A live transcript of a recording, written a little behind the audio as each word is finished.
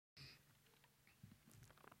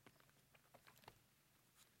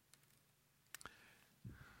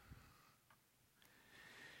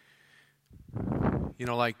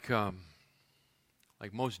Like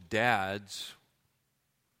most dads,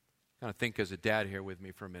 kind of think as a dad here with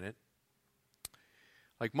me for a minute.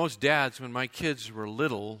 Like most dads, when my kids were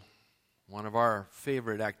little, one of our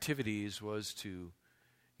favorite activities was to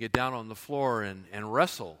get down on the floor and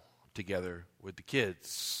wrestle together with the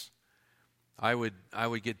kids. I would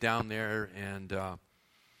get down there and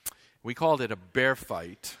we called it a bear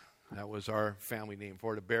fight. That was our family name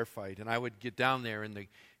for it, a bear fight. And I would get down there and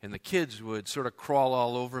the kids would sort of crawl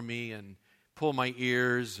all over me and pull my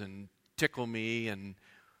ears and tickle me and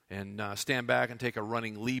stand back and take a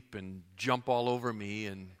running leap and jump all over me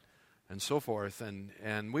and so forth.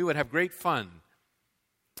 And we would have great fun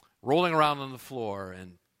rolling around on the floor.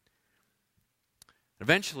 And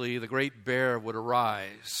eventually the great bear would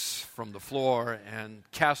arise from the floor and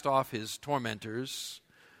cast off his tormentors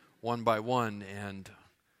one by one and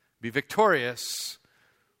be victorious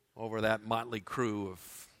over that motley crew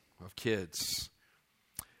of kids.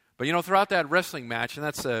 But throughout that wrestling match, and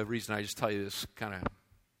that's the reason I just tell you this kind of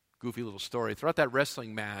goofy little story, throughout that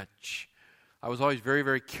wrestling match, I was always very,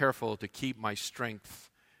 very careful to keep my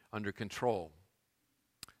strength under control.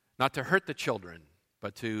 Not to hurt the children,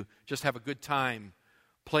 but to just have a good time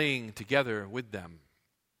playing together with them.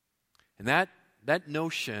 And that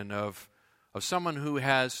notion of someone who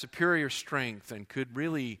has superior strength and could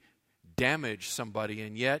really damage somebody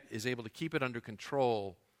and yet is able to keep it under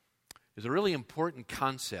control is a really important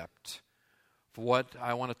concept for what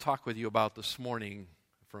I want to talk with you about this morning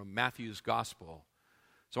from Matthew's Gospel.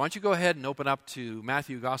 So why don't you go ahead and open up to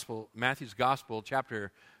Matthew's Gospel,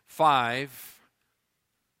 chapter 5.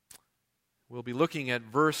 We'll be looking at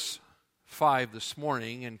verse 5 this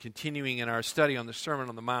morning and continuing in our study on the Sermon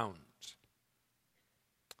on the Mount.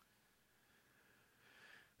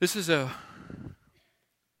 This is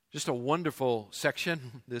just a wonderful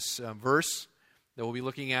section, this verse that we'll be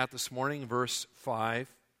looking at this morning, verse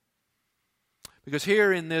 5. Because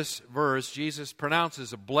here in this verse, Jesus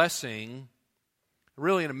pronounces a blessing,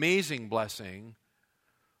 really an amazing blessing,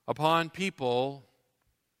 upon people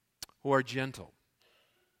who are gentle.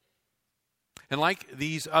 And like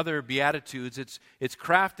these other Beatitudes, it's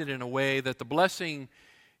crafted in a way that the blessing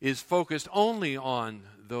is focused only on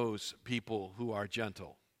those people who are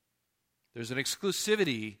gentle. There's an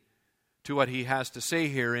exclusivity to what he has to say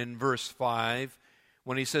here in verse 5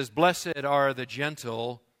 when he says, "Blessed are the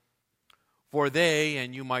gentle, for they,"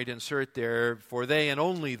 and you might insert there, "for they and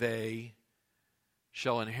only they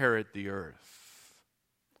shall inherit the earth."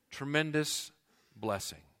 Tremendous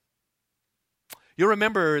blessing. You'll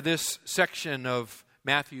remember this section of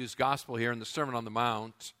Matthew's Gospel here in the Sermon on the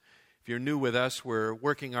Mount. If you're new with us, we're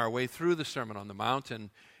working our way through the Sermon on the Mount, and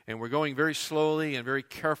we're going very slowly and very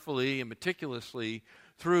carefully and meticulously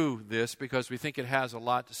through this because we think it has a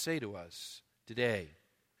lot to say to us today.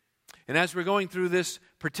 And as we're going through this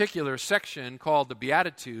particular section called the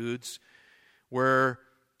Beatitudes, we're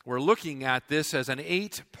looking at this as an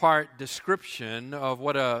 8-part description of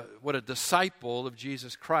what a disciple of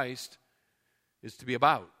Jesus Christ is to be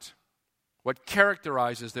about, what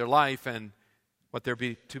characterizes their life and what they're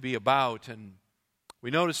to be about. And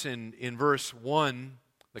we notice in verse 1,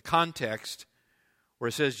 the context, where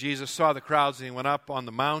it says Jesus saw the crowds and he went up on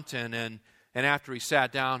the mountain, and after he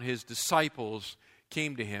sat down, his disciples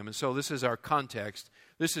came to him. And so this is our context.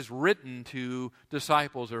 This is written to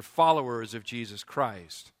disciples or followers of Jesus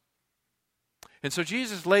Christ. And so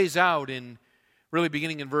Jesus lays out in really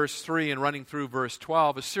beginning in verse 3 and running through verse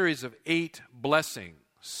 12, a series of 8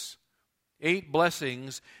 blessings. 8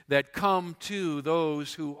 blessings that come to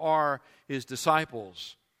those who are his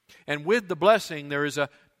disciples. And with the blessing, there is an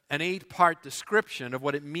 8-part description of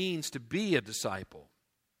what it means to be a disciple.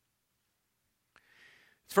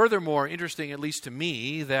 It's furthermore interesting, at least to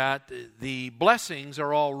me, that the blessings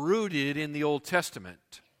are all rooted in the Old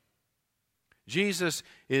Testament. Jesus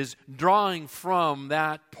is drawing from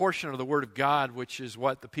that portion of the Word of God, which is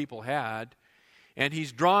what the people had, and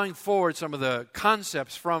he's drawing forward some of the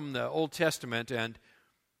concepts from the Old Testament and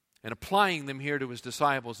applying them here to his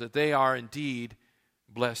disciples, that they are indeed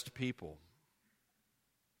blessed people.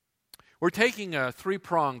 We're taking a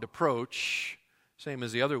 3-pronged approach, same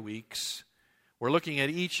as the other weeks. We're looking at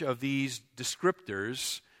each of these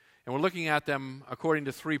descriptors, and we're looking at them according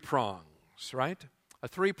to 3 prongs, right? A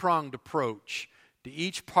 3-pronged approach to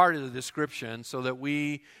each part of the description so that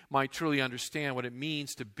we might truly understand what it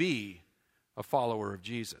means to be a follower of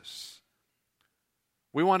Jesus.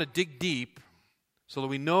 We want to dig deep so that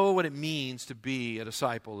we know what it means to be a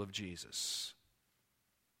disciple of Jesus.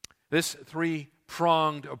 This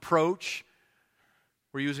 3-pronged approach,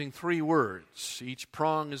 we're using 3 words. Each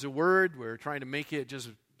prong is a word. We're trying to make it just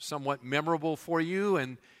somewhat memorable for you,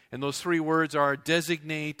 and And those three words are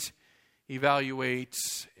designate, evaluate,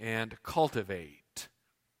 and cultivate.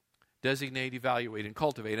 Designate, evaluate, and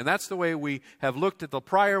cultivate. And that's the way we have looked at the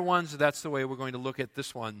prior ones. That's the way we're going to look at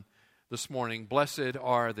this one this morning. Blessed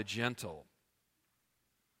are the gentle.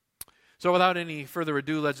 So without any further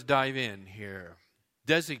ado, let's dive in here.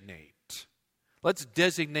 Designate. Let's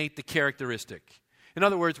designate the characteristic. In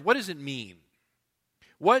other words, what does it mean?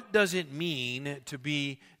 What does it mean to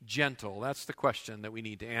be gentle? That's the question that we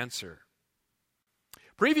need to answer.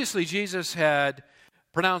 Previously, Jesus had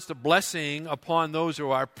pronounced a blessing upon those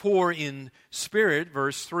who are poor in spirit,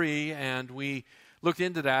 verse 3, and we looked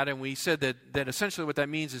into that, and we said that essentially what that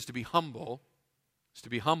means is to be humble. It's to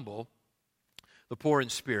be humble, the poor in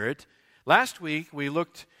spirit. Last week, we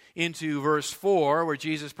looked into verse 4, where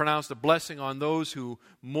Jesus pronounced a blessing on those who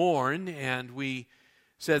mourn, and we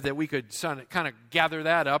said that we could kind of gather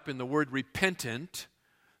that up in the word repentant.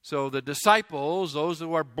 So the disciples, those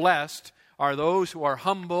who are blessed, are those who are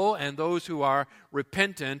humble and those who are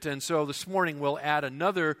repentant. And so this morning we'll add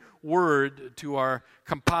another word to our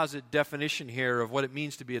composite definition here of what it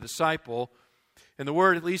means to be a disciple. And the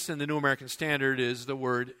word, at least in the New American Standard, is the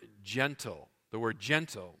word gentle. The word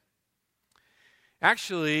gentle.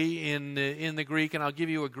 Actually, in the Greek, and I'll give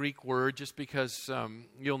you a Greek word just because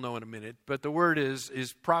you'll know in a minute, but the word is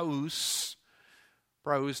praus.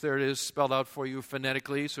 Praus, there it is, spelled out for you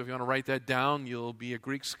phonetically. So if you want to write that down, you'll be a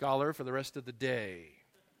Greek scholar for the rest of the day.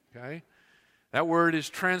 Okay? That word is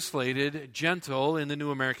translated gentle in the New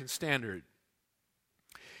American Standard.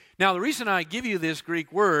 Now, the reason I give you this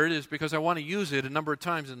Greek word is because I want to use it a number of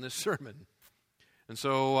times in this sermon. And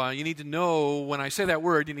so you need to know, when I say that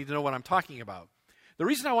word, you need to know what I'm talking about. The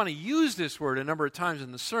reason I want to use this word a number of times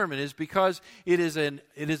in the sermon is because it is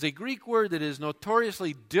a Greek word that is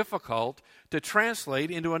notoriously difficult to translate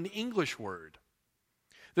into an English word.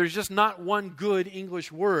 There's just not one good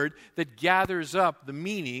English word that gathers up the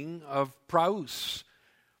meaning of praus.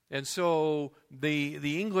 And so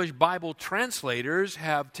the English Bible translators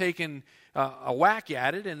have taken a whack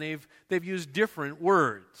at it, and they've used different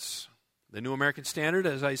words. The New American Standard,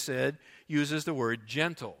 as I said, uses the word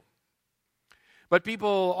gentle. But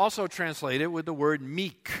people also translate it with the word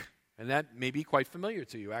meek, and that may be quite familiar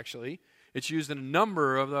to you, actually. It's used in a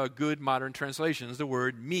number of good modern translations, the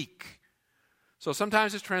word meek. So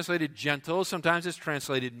sometimes it's translated gentle, sometimes it's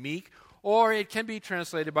translated meek, or it can be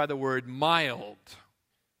translated by the word mild.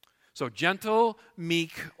 So gentle,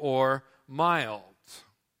 meek, or mild.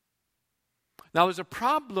 Now there's a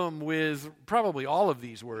problem with probably all of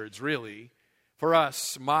these words, really, for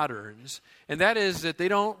us moderns, and that is that they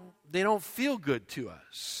don't feel good to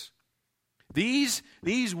us. These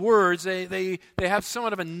words, they have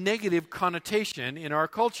somewhat of a negative connotation in our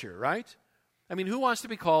culture, right? I mean, who wants to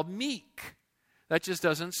be called meek? That just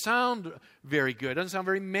doesn't sound very good. It doesn't sound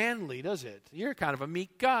very manly, does it? You're kind of a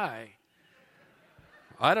meek guy.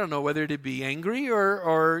 I don't know whether to be angry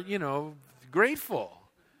or grateful.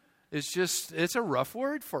 It's a rough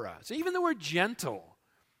word for us. Even the word gentle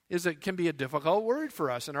can be a difficult word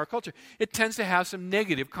for us in our culture. It tends to have some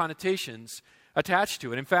negative connotations attached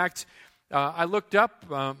to it. In fact, I looked up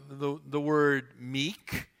the word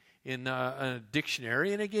meek in a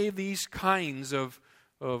dictionary, and it gave these kinds of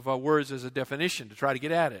words as a definition to try to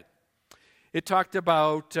get at it. It talked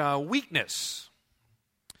about weakness.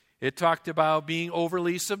 It talked about being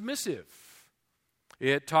overly submissive.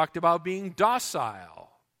 It talked about being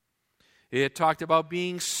docile. It talked about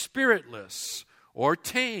being spiritless or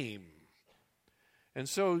tame. And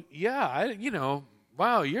so,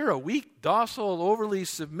 wow, you're a weak, docile, overly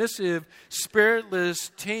submissive,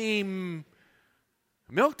 spiritless, tame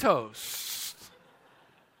milquetoast.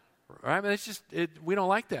 Right? I mean, we don't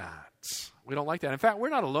like that. We don't like that. In fact, we're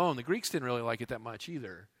not alone. The Greeks didn't really like it that much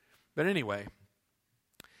either. But anyway,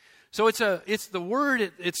 so it's the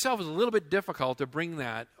word itself is a little bit difficult to bring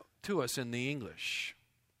that to us in the English.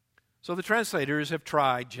 So the translators have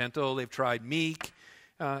tried gentle, they've tried meek.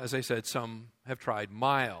 As I said, some have tried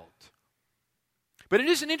mild. But it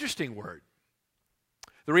is an interesting word.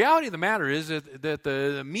 The reality of the matter is that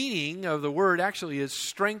the meaning of the word actually is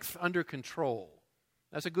strength under control.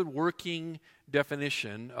 That's a good working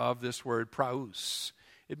definition of this word praus.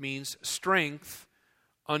 It means strength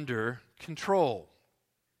under control.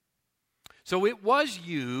 So it was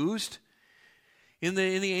used in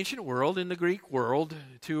the ancient world, in the Greek world,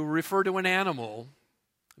 to refer to an animal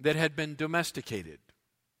that had been domesticated.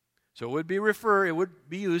 So it would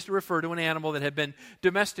be used to refer to an animal that had been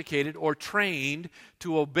domesticated or trained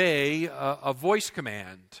to obey a voice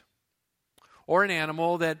command, or an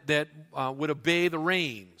animal that would obey the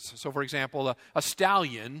reins. So, for example, a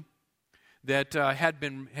stallion that had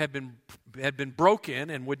been broken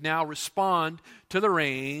and would now respond to the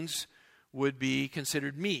reins would be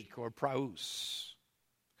considered meek or praus.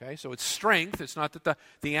 Okay, so it's strength. It's not that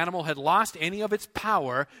the animal had lost any of its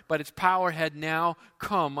power, but its power had now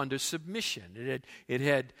come under submission. It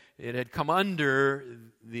had come under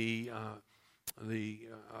the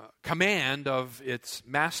command of its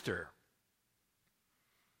master.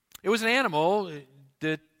 It was an animal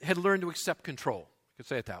that had learned to accept control. You could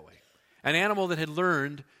say it that way. An animal that had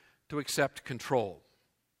learned to accept control.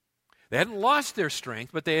 They hadn't lost their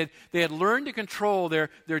strength, but they had learned to control their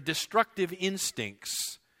destructive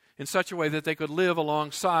instincts in such a way that they could live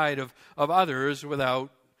alongside of others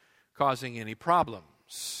without causing any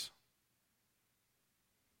problems.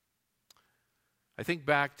 I think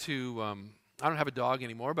back to, I don't have a dog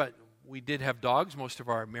anymore, but we did have dogs most of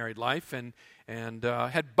our married life, and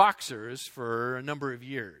had boxers for a number of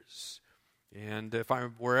years. And if I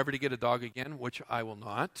were ever to get a dog again, which I will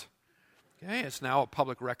not, okay, it's now a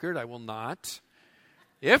public record, I will not.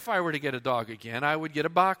 If I were to get a dog again, I would get a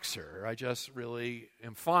boxer. I just really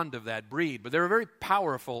am fond of that breed. But they're a very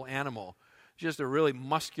powerful animal. Just a really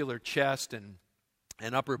muscular chest and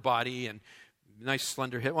upper body and nice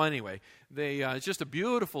slender hip. Well, anyway, it's just a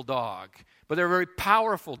beautiful dog. But they're a very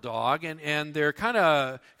powerful dog, and they're kind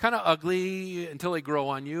of ugly until they grow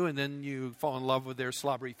on you, and then you fall in love with their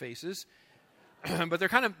slobbery faces. But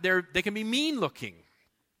they can be mean looking.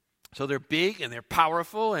 So they're big and they're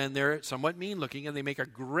powerful and they're somewhat mean looking, and they make a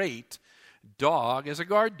great dog as a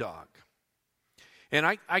guard dog. And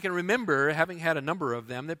I can remember having had a number of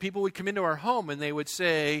them that people would come into our home and they would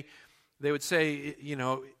say, you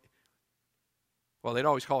know, well, they'd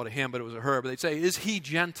always call it a him, but it was a her, but they'd say, "Is he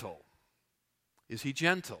gentle? Is he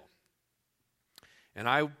gentle?" And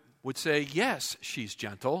I would say, "Yes, she's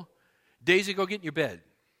gentle. Daisy, go get in your bed."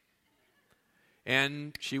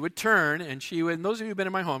 And she would turn, and those of you who've been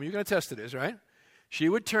in my home, you can attest to this, right? She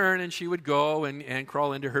would turn, and she would go and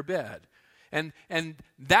crawl into her bed. And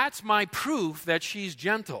that's my proof that she's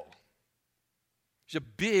gentle. She's a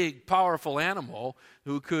big, powerful animal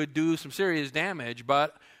who could do some serious damage,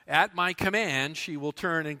 but at my command, she will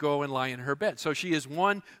turn and go and lie in her bed. So she is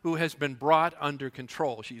one who has been brought under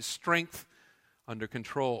control. She's strength under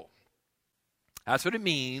control. That's what it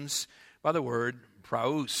means by the word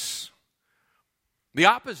praus. The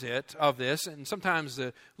opposite of this, and sometimes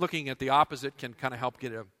looking at the opposite can kind of help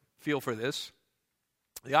get a feel for this.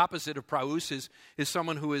 The opposite of praus is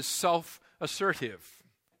someone who is self-assertive.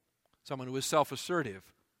 Someone who is self-assertive.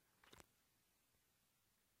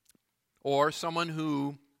 Or someone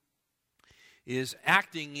who is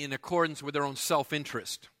acting in accordance with their own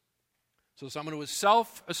self-interest. So someone who is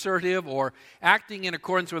self-assertive or acting in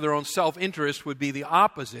accordance with their own self-interest would be the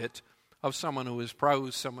opposite of someone who is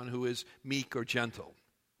praus, someone who is meek or gentle.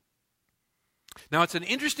 Now, it's an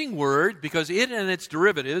interesting word because it and its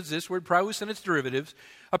derivatives, this word praus and its derivatives,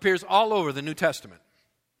 appears all over the New Testament.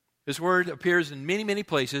 This word appears in many, many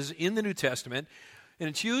places in the New Testament, and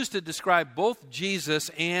it's used to describe both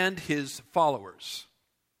Jesus and his followers.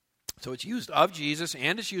 So it's used of Jesus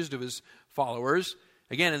and it's used of his followers.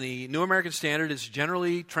 Again, in the New American Standard, it's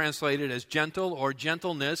generally translated as gentle or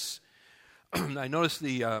gentleness. I notice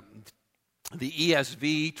the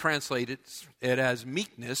ESV translates it as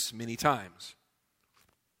meekness many times.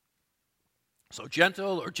 So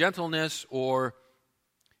gentle or gentleness or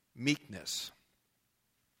meekness.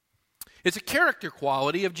 It's a character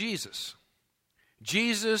quality of Jesus.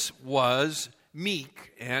 Jesus was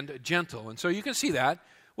meek and gentle. And so you can see that.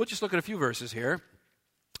 We'll just look at a few verses here.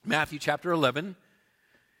 Matthew chapter 11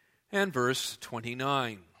 and verse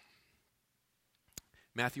 29.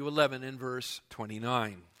 Matthew 11 and verse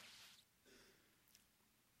 29.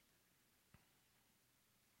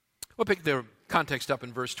 We'll pick the context up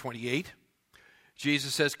in verse 28.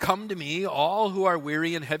 Jesus says, "Come to me, all who are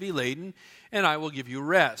weary and heavy laden, and I will give you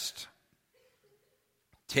rest.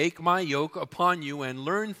 Take my yoke upon you and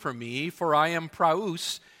learn from me, for I am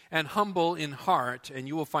praus and humble in heart, and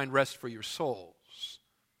you will find rest for your souls."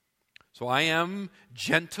 So I am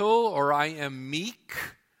gentle or I am meek,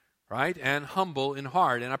 right, and humble in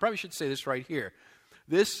heart. And I probably should say this right here.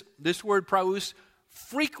 This word praus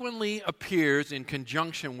frequently appears in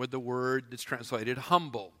conjunction with the word that's translated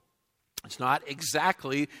humble. It's not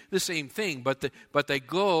exactly the same thing, but they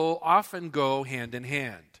often go hand in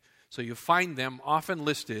hand. So you find them often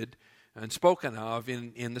listed and spoken of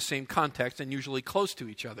in the same context and usually close to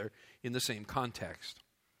each other in the same context.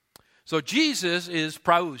 So Jesus is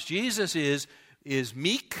praus. Jesus is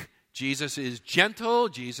meek. Jesus is gentle.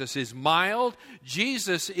 Jesus is mild.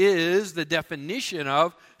 Jesus is the definition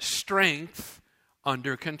of strength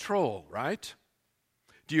under control, right?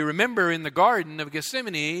 Do you remember in the Garden of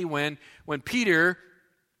Gethsemane when Peter,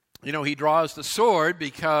 he draws the sword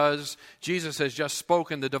because Jesus has just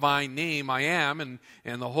spoken the divine name, I am,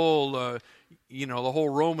 and the whole, the whole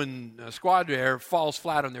Roman squad there falls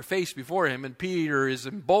flat on their face before him, and Peter is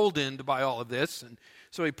emboldened by all of this, and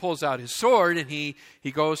so he pulls out his sword, and he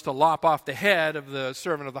goes to lop off the head of the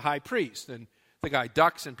servant of the high priest, and the guy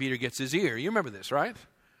ducks, and Peter gets his ear. You remember this, right?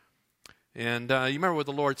 And you remember what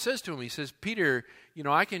the Lord says to him. He says, Peter,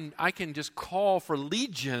 I can just call for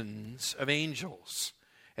legions of angels,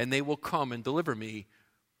 and they will come and deliver me.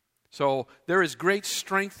 So there is great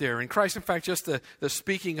strength there. And Christ, in fact, just the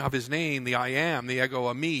speaking of his name, the I am, the ego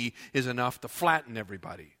of me, is enough to flatten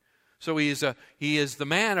everybody. So he is the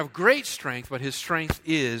man of great strength, but his strength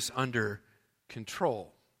is under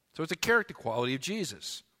control. So it's a character quality of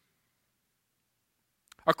Jesus.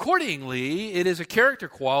 Accordingly, it is a character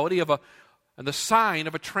quality of the sign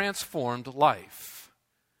of a transformed life.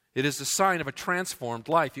 It is the sign of a transformed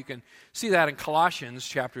life. You can see that in Colossians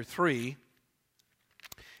chapter 3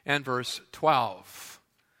 and verse 12.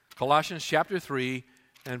 Colossians chapter 3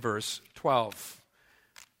 and verse 12.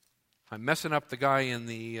 I'm messing up the guy in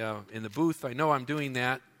the booth. I know I'm doing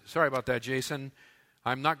that. Sorry about that, Jason.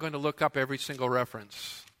 I'm not going to look up every single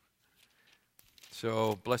reference.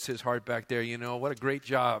 So bless his heart back there. What a great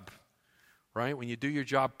job, right? When you do your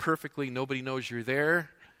job perfectly, nobody knows you're there.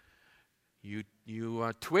 You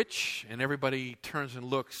twitch, and everybody turns and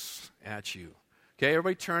looks at you. Okay,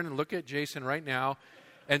 everybody turn and look at Jason right now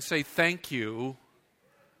and say thank you.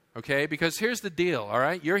 Okay, because here's the deal, all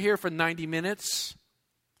right? You're here for 90 minutes.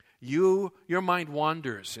 Your mind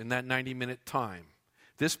wanders in that 90-minute time.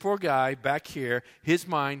 This poor guy back here, his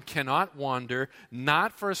mind cannot wander,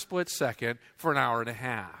 not for a split second, for an hour and a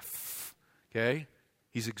half. Okay?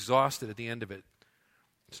 He's exhausted at the end of it.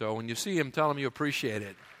 So when you see him, tell him you appreciate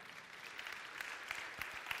it.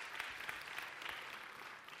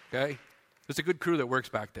 Okay? There's a good crew that works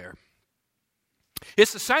back there.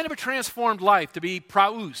 It's the sign of a transformed life to be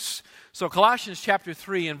praus. So Colossians chapter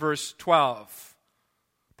 3 and verse 12.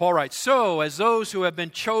 Paul writes, so as those who have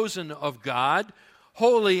been chosen of God,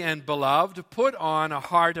 holy and beloved, put on a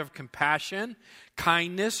heart of compassion,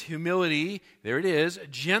 kindness, humility, there it is,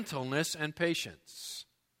 gentleness, and patience.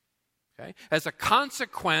 Okay? As a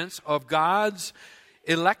consequence of God's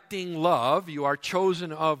electing love, you are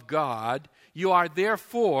chosen of God. You are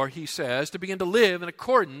therefore, he says, to begin to live in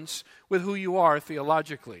accordance with who you are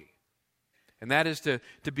theologically. And that is to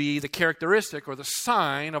be the characteristic or the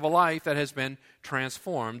sign of a life that has been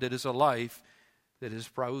transformed. It is a life that is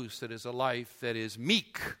praus. It is a life that is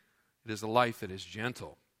meek. It is a life that is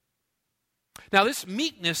gentle. Now this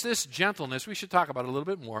meekness, this gentleness, we should talk about it a little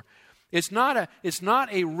bit more. It's not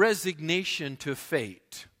a resignation to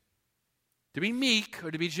fate. To be meek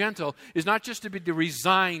or to be gentle is not just to be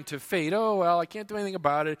resigned to fate. Oh, well, I can't do anything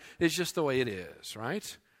about it. It's just the way it is,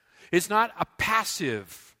 right? It's not a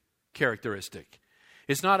passive characteristic.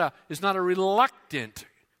 It's not a reluctant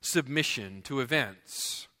submission to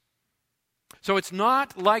events. So it's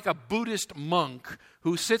not like a Buddhist monk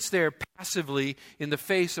who sits there passively in the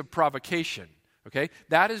face of provocation. Okay?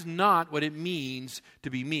 That is not what it means to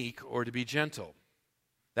be meek or to be gentle.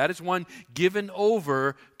 That is one given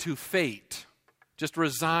over to fate, just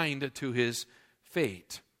resigned to his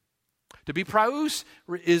fate. To be praus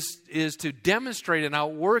is to demonstrate an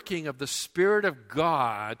outworking of the Spirit of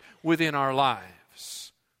God within our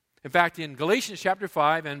lives. In fact, in Galatians chapter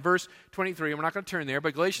 5 and verse 23, we're not going to turn there,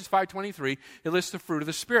 but Galatians 5:23, it lists the fruit of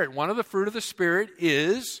the Spirit. One of the fruit of the Spirit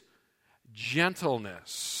is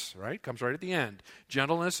gentleness, right? Comes right at the end.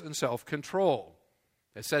 Gentleness and self-control.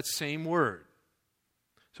 It's that same word.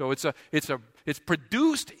 So it's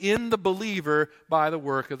produced in the believer by the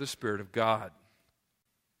work of the Spirit of God.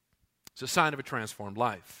 It's a sign of a transformed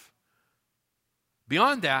life.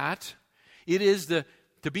 Beyond that, it is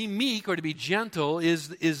to be meek or to be gentle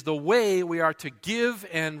is the way we are to give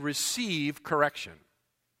and receive correction.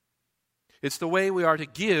 It's the way we are to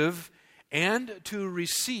give and to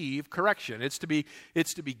receive correction. It's to be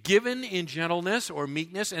given in gentleness or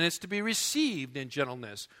meekness, and it's to be received in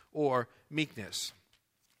gentleness or meekness.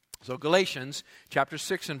 So Galatians chapter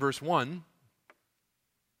 6 and verse 1,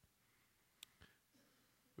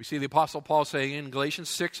 we see the Apostle Paul saying in Galatians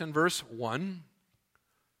 6 and verse 1,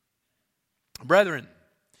 brethren,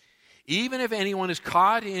 even if anyone is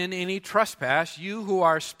caught in any trespass, you who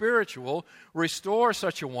are spiritual, restore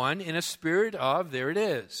such a one in a spirit of, there it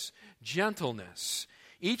is, gentleness.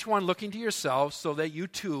 Each one looking to yourself so that you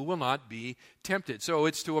too will not be tempted. So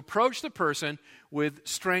it's to approach the person with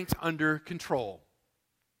strength under control.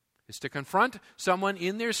 It's to confront someone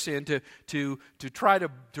in their sin, to try to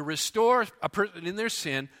restore a person in their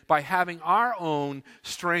sin by having our own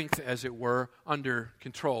strength, as it were, under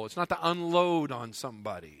control. It's not to unload on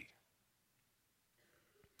somebody.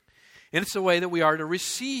 And it's the way that we are to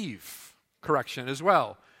receive correction as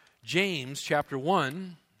well. James chapter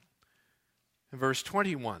 1 and verse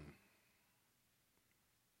 21.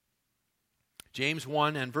 James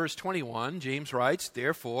 1 and verse 21, James writes,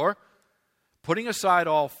 "Therefore, putting aside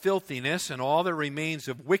all filthiness and all that remains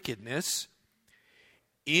of wickedness,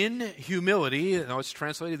 in humility," no, it's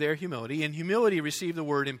translated there, humility, "in humility receive the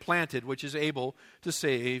word implanted, which is able to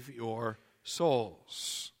save your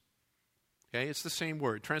souls." Okay, it's the same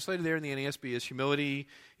word. Translated there in the NASB as humility.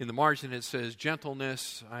 In the margin it says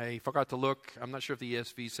gentleness. I forgot to look. I'm not sure if the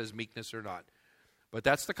ESV says meekness or not. But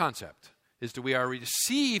that's the concept, is that we are to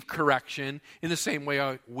receive correction in the same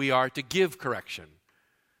way we are to give correction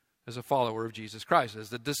as a follower of Jesus Christ,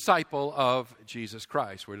 as the disciple of Jesus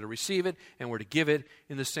Christ. We're to receive it and we're to give it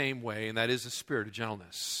in the same way, and that is the spirit of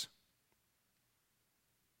gentleness.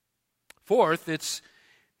 Fourth, it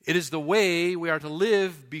is the way we are to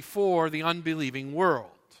live before the unbelieving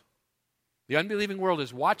world. The unbelieving world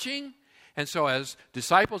is watching, and so as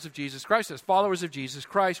disciples of Jesus Christ, as followers of Jesus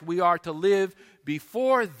Christ, we are to live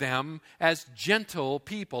before them as gentle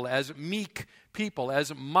people, as meek people,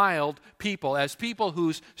 as mild people, as people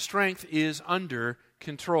whose strength is under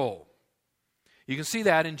control. You can see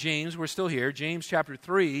that in James. We're still here. James chapter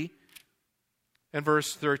 3 and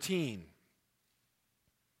verse 13.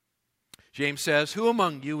 James says, "Who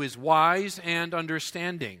among you is wise and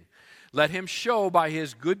understanding? Let him show by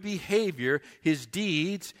his good behavior his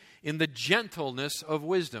deeds in the gentleness of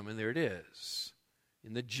wisdom." And there it is.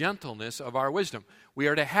 In the gentleness of our wisdom. We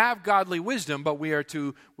are to have godly wisdom, but we are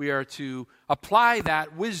to apply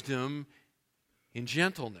that wisdom in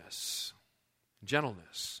gentleness.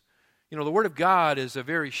 Gentleness. You know, the Word of God is a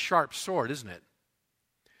very sharp sword, isn't it?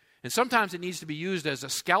 And sometimes it needs to be used as a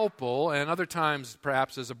scalpel, and other times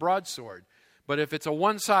perhaps as a broadsword. But if it's a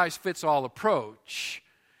one-size-fits-all approach,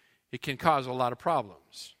 it can cause a lot of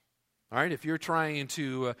problems. All right, if you're trying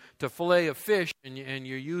to fillet a fish and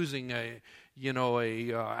you're using a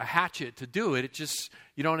hatchet to do it,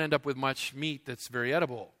 you don't end up with much meat that's very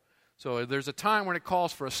edible. So there's a time when it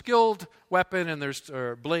calls for a skilled weapon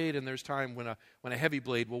or blade, and there's time when a heavy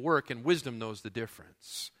blade will work, and wisdom knows the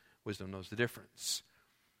difference. Wisdom knows the difference.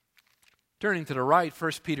 Turning to the right,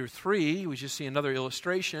 1 Peter 3, we just see another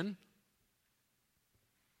illustration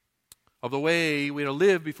of the way we're to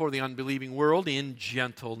live before the unbelieving world in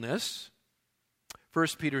gentleness.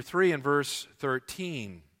 1 Peter 3 and verse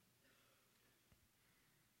 13.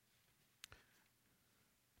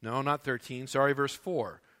 No, not 13. Sorry, verse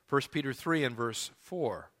 4. 1 Peter 3 and verse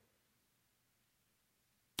 4.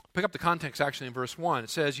 Pick up the context actually in verse 1. It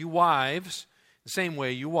says, "You wives, the same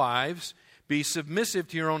way, you wives, be submissive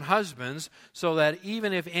to your own husbands, so that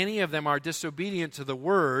even if any of them are disobedient to the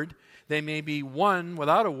word, they may be won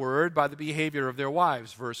without a word by the behavior of their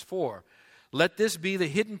wives." Verse 4. "Let this be the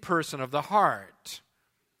hidden person of the heart."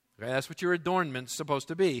 Okay, that's what your adornment's supposed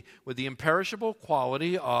to be, with the imperishable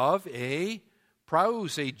quality of a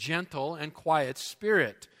praus, a gentle and quiet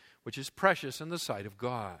spirit, which is precious in the sight of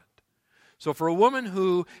God. So for a woman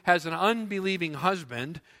who has an unbelieving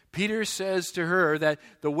husband, Peter says to her that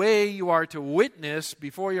the way you are to witness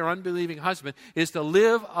before your unbelieving husband is to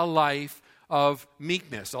live a life of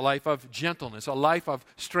meekness, a life of gentleness, a life of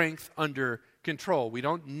strength under control. We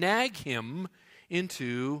don't nag him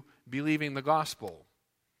into believing the gospel.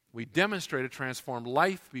 We demonstrate a transformed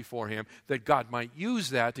life before him that God might use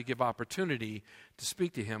that to give opportunity to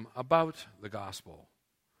speak to him about the gospel.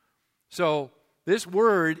 So this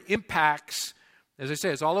word impacts, as I say,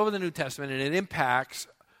 it's all over the New Testament, and it impacts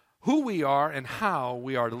who we are and how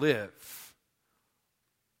we are to live.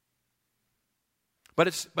 But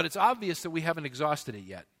it's obvious that we haven't exhausted it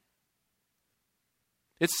yet.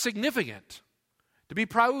 It's significant. To be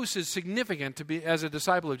praus is significant to be as a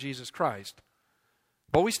disciple of Jesus Christ.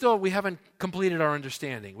 But we haven't completed our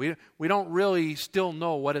understanding. We don't really still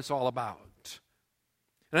know what it's all about.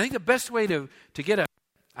 And I think the best way to get a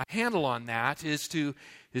handle on that is to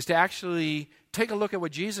actually take a look at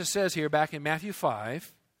what Jesus says here back in Matthew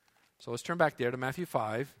 5. So let's turn back there to Matthew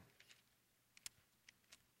 5.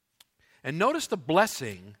 And notice the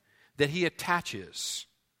blessing that he attaches.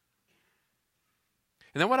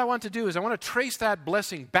 And then what I want to do is I want to trace that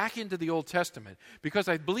blessing back into the Old Testament, because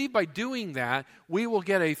I believe by doing that, we will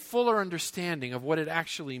get a fuller understanding of what it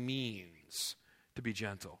actually means to be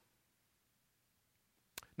gentle.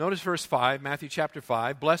 Notice verse 5, Matthew chapter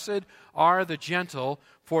 5. "Blessed are the gentle,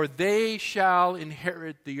 for they shall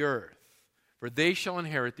inherit the earth." for they shall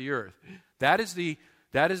inherit the earth. That is the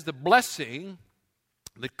blessing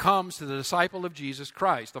that comes to the disciple of Jesus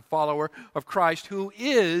Christ, the follower of Christ, who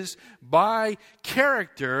is by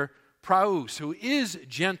character praus, who is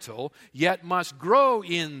gentle, yet must grow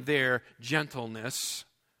in their gentleness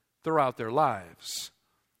throughout their lives.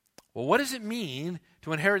 Well, what does it mean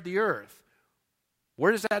to inherit the earth?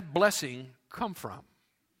 Where does that blessing come from?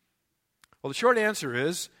 Well, the short answer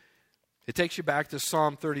is it takes you back to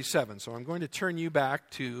Psalm 37. So I'm going to turn you back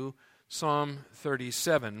to Psalm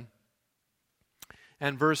 37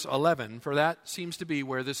 and verse 11, for that seems to be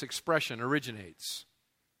where this expression originates.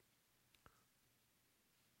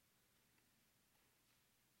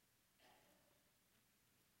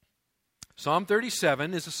 Psalm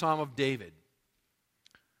 37 is a psalm of David.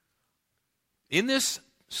 In this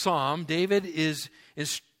psalm, David is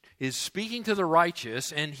speaking to the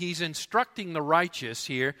righteous, and he's instructing the righteous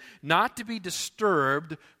here not to be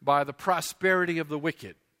disturbed by the prosperity of the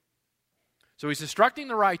wicked. So he's instructing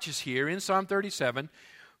the righteous here in Psalm 37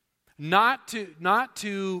 not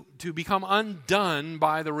to become undone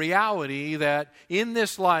by the reality that in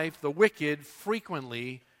this life the wicked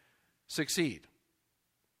frequently succeed.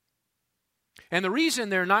 And the reason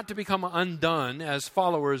they're not to become undone as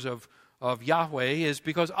followers of Yahweh is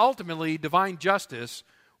because ultimately divine justice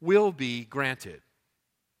will be granted.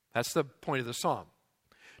 That's the point of the psalm.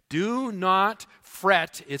 Do not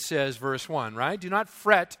fret, it says, verse 1, right? Do not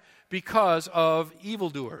fret because of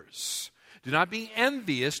evildoers. Do not be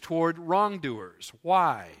envious toward wrongdoers.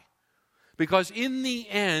 Why? Because in the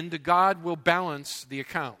end, God will balance the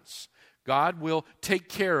accounts. God will take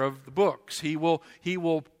care of the books. He will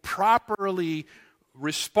properly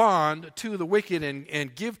respond to the wicked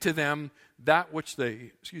and give to them that which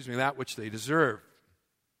they deserve.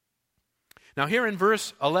 Now here in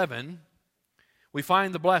verse 11, we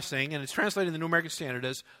find the blessing, and it's translated in the New American Standard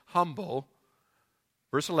as humble.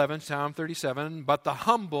 Verse 11, Psalm 37, but the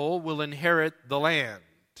humble will inherit the land.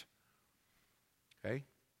 Okay?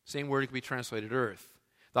 Same word could be translated earth.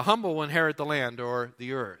 The humble will inherit the land or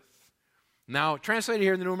the earth. Now, translated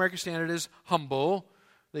here in the New American Standard as humble,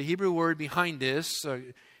 the Hebrew word behind this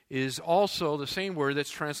is also the same word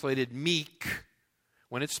that's translated meek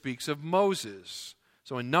when it speaks of Moses.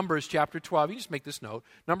 So in Numbers chapter 12, you just make this note.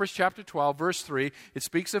 Numbers chapter 12, verse 3, it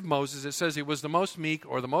speaks of Moses. It says he was the most meek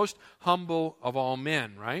or the most humble of all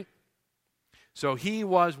men, right? So he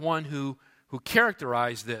was one who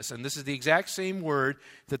characterized this. And this is the exact same word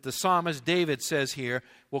that the psalmist David says here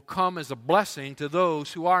will come as a blessing to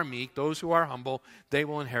those who are meek, those who are humble. They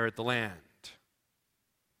will inherit the land.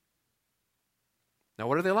 Now,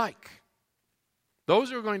 what are they like? Those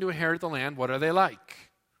who are going to inherit the land, what are they like?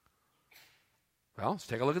 Well, let's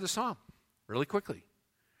take a look at the psalm really quickly.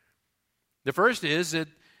 The first is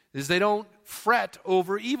they don't fret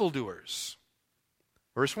over evildoers.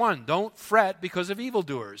 Verse 1, don't fret because of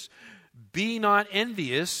evildoers. Be not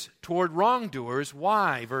envious toward wrongdoers.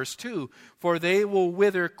 Why? Verse 2, for they will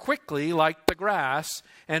wither quickly like the grass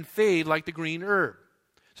and fade like the green herb.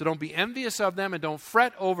 So don't be envious of them and don't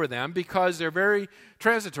fret over them because they're very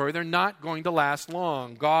transitory. They're not going to last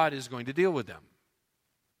long. God is going to deal with them.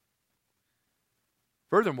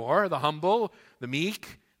 Furthermore, the humble, the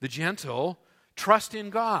meek, the gentle, trust in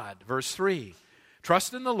God. Verse 3,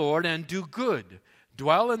 trust in the Lord and do good.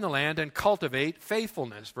 Dwell in the land and cultivate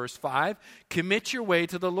faithfulness. Verse 5, commit your way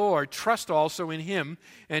to the Lord. Trust also in Him,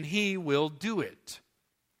 and He will do it.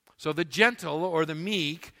 So the gentle or the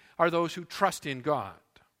meek are those who trust in God.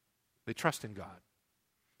 They trust in God.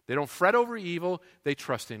 They don't fret over evil. They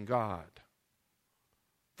trust in God.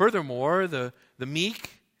 Furthermore, the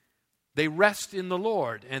meek, they rest in the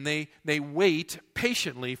Lord, and they wait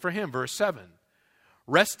patiently for Him. Verse 7,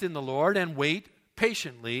 rest in the Lord and wait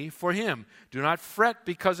patiently for Him. Do not fret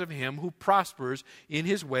because of him who prospers in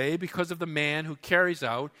his way, because of the man who carries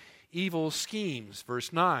out evil schemes.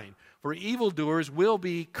 Verse 9, for evildoers will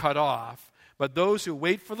be cut off, but those who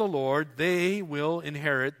wait for the Lord, they will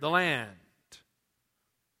inherit the land.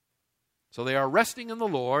 So they are resting in the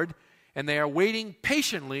Lord, and they are waiting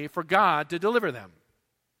patiently for God to deliver them.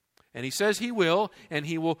 And He says He will, and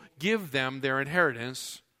He will give them their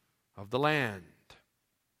inheritance of the land.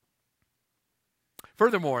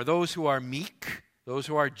 Furthermore, those who are meek, those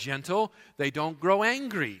who are gentle, they don't grow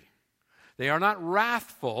angry. They are not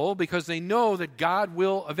wrathful because they know that God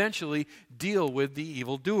will eventually deal with the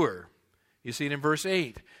evildoer. You see it in verse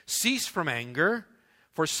 8. Cease from anger,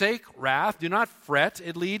 forsake wrath, do not fret,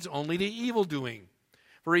 it leads only to evil doing.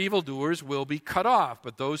 For evildoers will be cut off,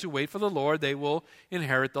 but those who wait for the Lord, they will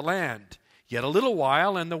inherit the land. Yet a little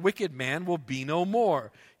while, and the wicked man will be no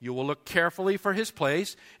more. You will look carefully for his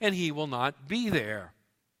place, and he will not be there.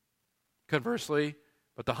 Conversely,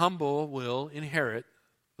 but the humble will inherit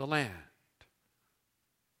the land.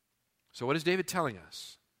 So what is David telling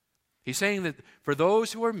us? He's saying that for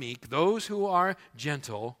those who are meek, those who are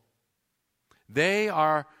gentle, they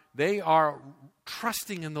are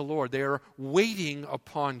trusting in the Lord. They are waiting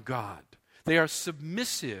upon God. They are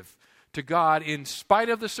submissive to God in spite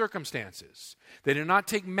of the circumstances. They do not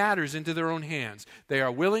take matters into their own hands. They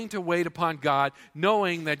are willing to wait upon God,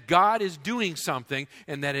 knowing that God is doing something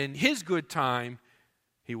and that in His good time,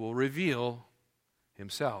 He will reveal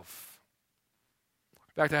Himself.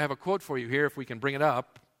 In fact, I have a quote for you here, if we can bring it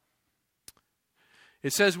up.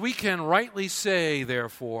 It says, "We can rightly say,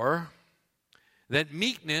 therefore, that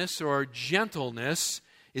meekness or gentleness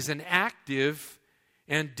is an active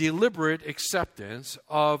and deliberate acceptance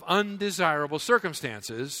of undesirable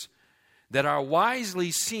circumstances that are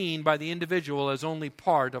wisely seen by the individual as only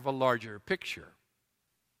part of a larger picture."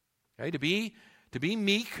 Okay, to be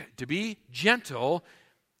meek, to be gentle,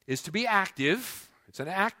 is to be active. It's an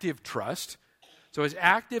active trust. So it's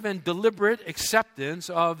active and deliberate acceptance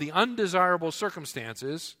of the undesirable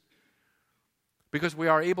circumstances because we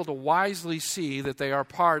are able to wisely see that they are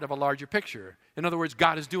part of a larger picture. In other words,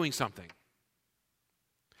 God is doing something.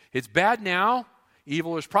 It's bad now.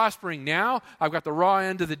 Evil is prospering now. I've got the raw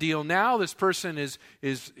end of the deal now. This person is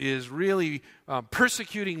really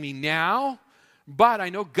persecuting me now. But I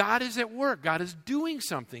know God is at work. God is doing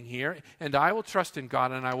something here. And I will trust in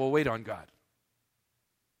God and I will wait on God.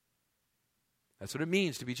 That's what it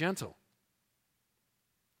means to be gentle.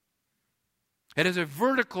 It has a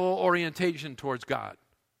vertical orientation towards God.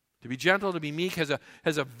 To be gentle, to be meek has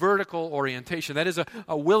a vertical orientation. That is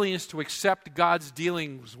a willingness to accept God's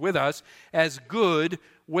dealings with us as good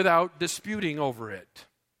without disputing over it.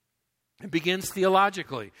 It begins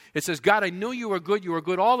theologically. It says, God, I know you are good. You are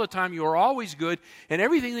good all the time. You are always good. And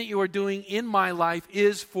everything that you are doing in my life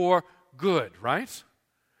is for good, right?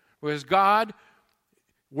 Whereas God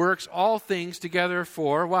works all things together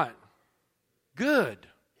for what? Good.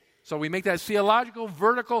 So we make that theological,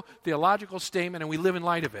 vertical, theological statement, and we live in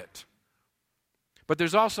light of it. But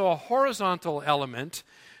there's also a horizontal element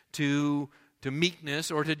to meekness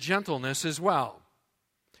or to gentleness as well.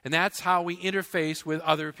 And that's how we interface with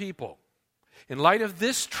other people. In light of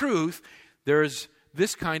this truth, there's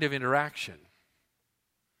this kind of interaction.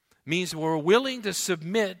 It means we're willing to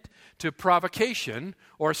submit to provocation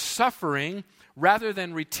or suffering rather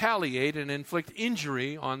than retaliate and inflict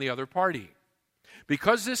injury on the other party.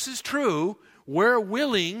 Because this is true, we're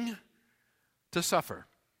willing to suffer.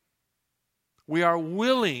 We are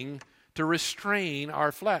willing to restrain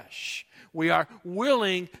our flesh. We are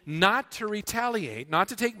willing not to retaliate, not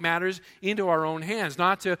to take matters into our own hands,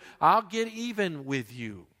 not to, I'll get even with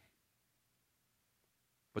you,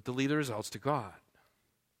 but to leave the results to God.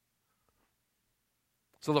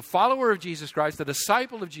 So the follower of Jesus Christ, the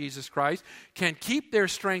disciple of Jesus Christ, can keep their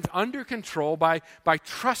strength under control by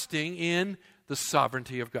trusting in the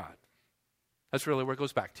sovereignty of God. That's really where it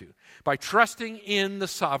goes back to. By trusting in the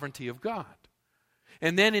sovereignty of God.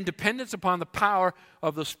 And then in dependence upon the power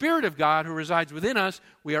of the Spirit of God who resides within us,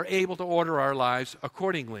 we are able to order our lives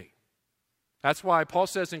accordingly. That's why Paul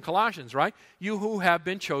says in Colossians, right? You who have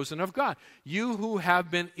been chosen of God. You who have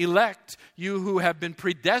been elect. You who have been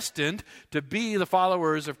predestined to be the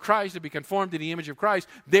followers of Christ, to be conformed to the image of Christ.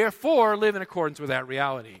 Therefore, live in accordance with that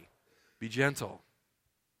reality. Be gentle.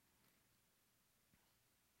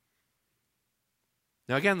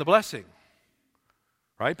 Now again, the blessing.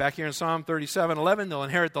 Right? Back here in Psalm 37:11, they'll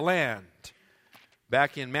inherit the land.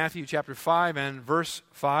 Back in Matthew chapter 5 and verse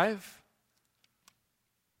 5.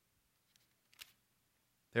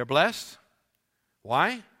 They're blessed.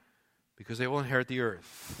 Why? Because they will inherit the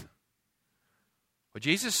earth. What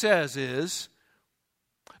Jesus says is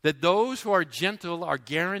that those who are gentle are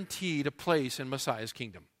guaranteed a place in Messiah's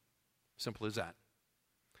kingdom. Simple as that.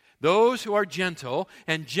 Those who are gentle,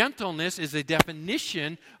 and gentleness is a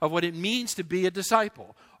definition of what it means to be a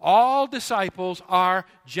disciple. All disciples are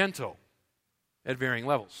gentle at varying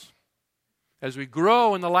levels. As we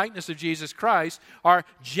grow in the likeness of Jesus Christ, our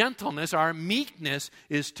gentleness, our meekness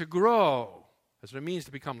is to grow. That's what it means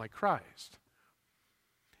to become like Christ.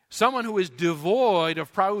 Someone who is devoid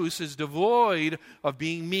of praus, is devoid of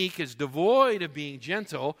being meek, is devoid of being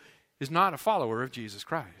gentle, is not a follower of Jesus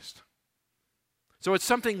Christ. So it's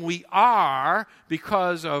something we are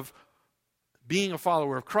because of being a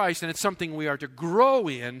follower of Christ, and it's something we are to grow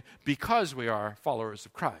in because we are followers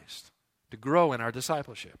of Christ, to grow in our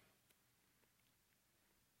discipleship.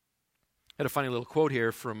 I had a funny little quote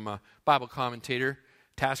here from a Bible commentator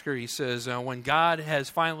Tasker, he says, when God has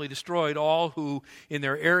finally destroyed all who in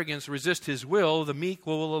their arrogance resist his will, the meek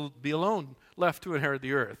will be alone, left to inherit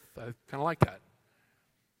the earth. I kind of like that.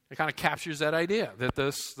 It kind of captures that idea that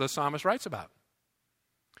the psalmist writes about.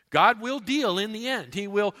 God will deal in the end. He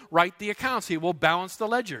will write the accounts. He will balance the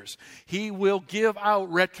ledgers. He will give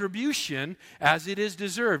out retribution as it is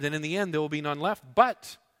deserved. And in the end, there will be none left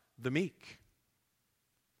but the meek.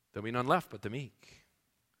 There will be none left but the meek.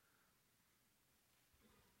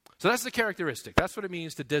 So that's the characteristic. That's what it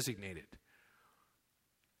means to designate it.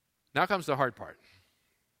 Now comes the hard part.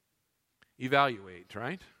 Evaluate,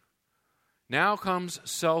 right? Now comes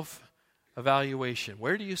self-evaluation.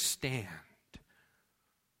 Where do you stand?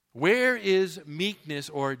 Where is meekness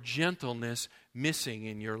or gentleness missing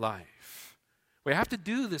in your life? We have to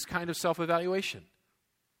do this kind of self-evaluation.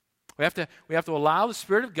 We have to allow the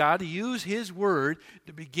Spirit of God to use His Word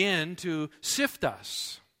to begin to sift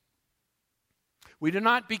us. We do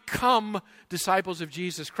not become disciples of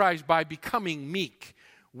Jesus Christ by becoming meek.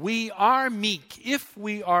 We are meek if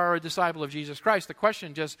we are a disciple of Jesus Christ. The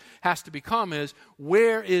question just has to become is,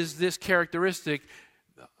 where is this characteristic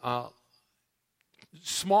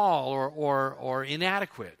small or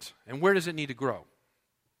inadequate? And where does it need to grow?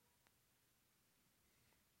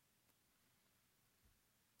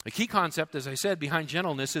 A key concept, as I said, behind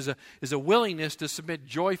gentleness is a willingness to submit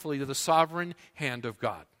joyfully to the sovereign hand of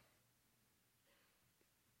God.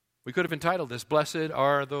 We could have entitled this, Blessed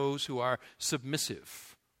are those who are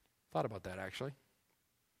submissive. Thought about that, actually.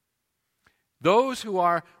 Those who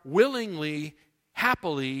are willingly,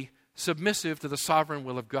 happily submissive to the sovereign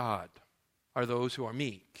will of God are those who are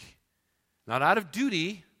meek. Not out of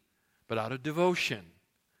duty, but out of devotion,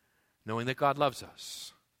 knowing that God loves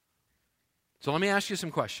us. So let me ask you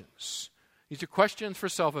some questions. These are questions for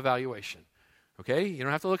self-evaluation. Okay? You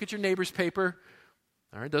don't have to look at your neighbor's paper.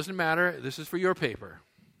 All right, doesn't matter. This is for your paper.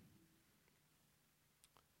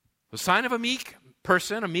 The sign of a meek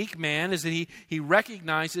person, a meek man, is that he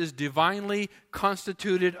recognizes divinely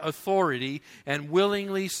constituted authority and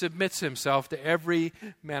willingly submits himself to every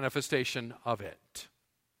manifestation of it.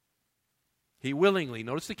 He willingly,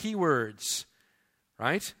 notice the key words,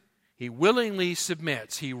 right? He willingly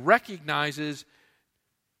submits. He recognizes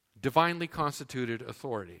divinely constituted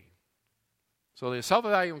authority. So the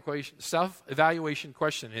self-evaluation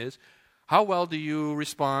question is, how well do you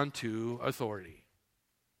respond to authority?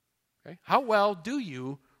 Okay. How well do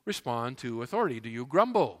you respond to authority? Do you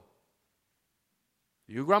grumble?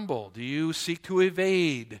 Do you grumble? Do you seek to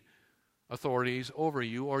evade authorities over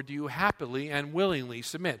you, or do you happily and willingly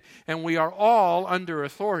submit? And we are all under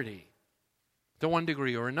authority to one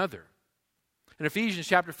degree or another. In Ephesians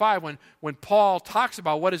chapter 5, when Paul talks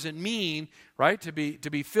about what does it mean, right, to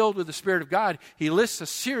be filled with the Spirit of God, he lists a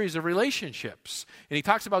series of relationships. And he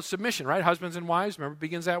talks about submission, right? Husbands and wives, remember it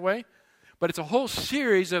begins that way? But it's a whole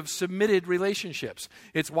series of submitted relationships.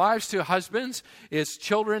 It's wives to husbands. It's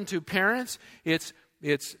children to parents. It's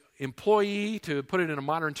employee, to put it in a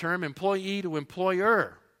modern term, employee to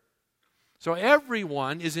employer. So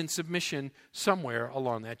everyone is in submission somewhere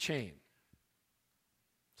along that chain.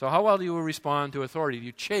 So how well do you respond to authority? Do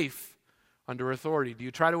you chafe under authority? Do you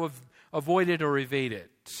try to avoid it or evade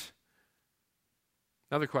it?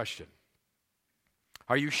 Another question.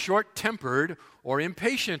 Are you short-tempered or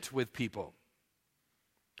impatient with people?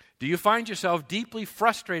 Do you find yourself deeply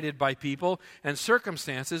frustrated by people and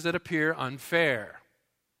circumstances that appear unfair?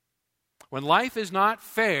 When life is not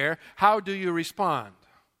fair, how do you respond?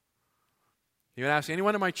 You can ask any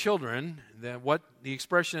one of my children that what the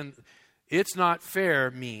expression "it's not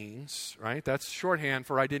fair" means, right? That's shorthand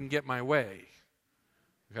for "I didn't get my way."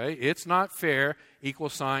 Okay? It's not fair =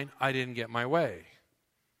 I didn't get my way.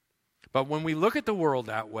 But when we look at the world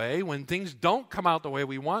that way, when things don't come out the way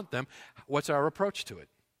we want them, what's our approach to it?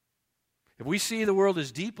 If we see the world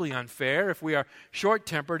as deeply unfair, if we are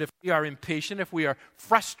short-tempered, if we are impatient, if we are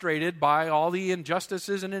frustrated by all the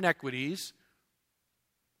injustices and inequities,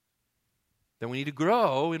 then we need to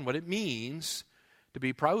grow in what it means to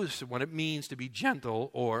be proud, what it means to be gentle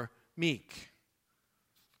or meek.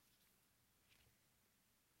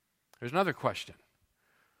 There's another question.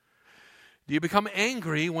 Do you become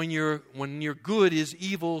angry when your good is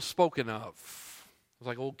evil spoken of? It's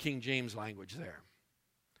like old King James language there.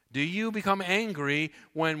 Do you become angry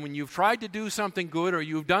when you've tried to do something good or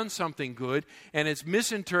you've done something good and it's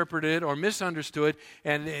misinterpreted or misunderstood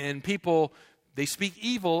and people, they speak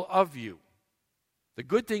evil of you? The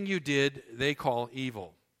good thing you did, they call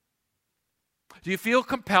evil. Do you feel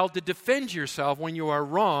compelled to defend yourself when you are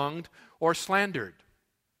wronged or slandered?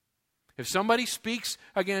 If somebody speaks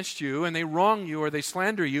against you and they wrong you or they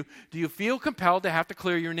slander you, do you feel compelled to have to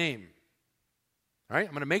clear your name? All right?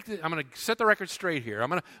 I'm going to set the record straight here. I'm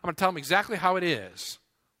going to tell them exactly how it is.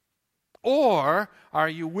 Or are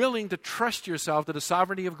you willing to trust yourself to the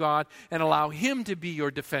sovereignty of God and allow Him to be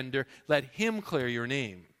your defender? Let Him clear your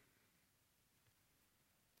name.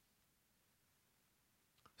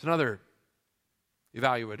 It's another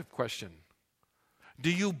evaluative question.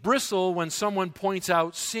 Do you bristle when someone points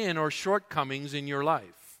out sin or shortcomings in your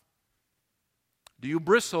life? Do you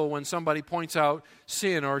bristle when somebody points out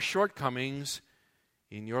sin or shortcomings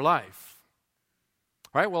in your life?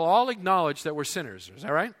 All right, we'll all acknowledge that we're sinners. Is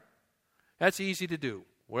that right? That's easy to do.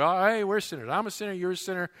 We're sinners. I'm a sinner, you're a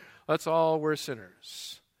sinner. We're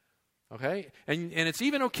sinners. Okay? And it's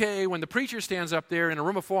even okay when the preacher stands up there in a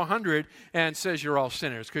room of 400 and says you're all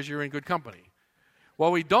sinners because you're in good company.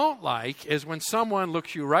 What we don't like is when someone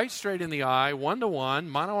looks you right straight in the eye, one-to-one,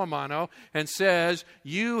 mano-a-mano, and says,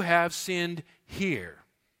 you have sinned here.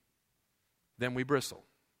 Then we bristle.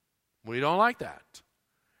 We don't like that.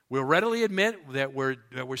 We'll readily admit that we're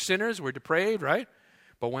sinners, we're depraved, right?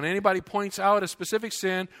 But when anybody points out a specific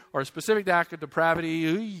sin or a specific act of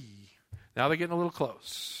depravity, now they're getting a little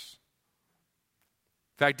close.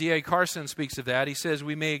 In fact, D.A. Carson speaks of that. He says,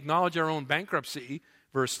 we may acknowledge our own bankruptcy,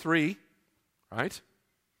 verse 3, right?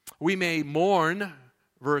 We may mourn,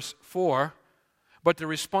 verse 4, but to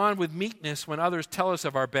respond with meekness when others tell us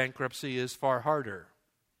of our bankruptcy is far harder.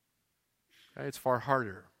 Okay? It's far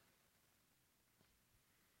harder.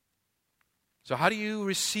 So how do you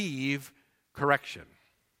receive correction?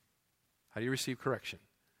 How do you receive correction?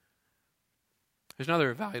 There's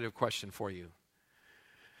another evaluative question for you.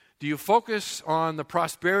 Do you focus on the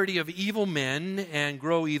prosperity of evil men and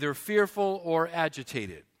grow either fearful or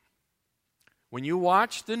agitated? When you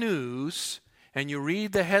watch the news and you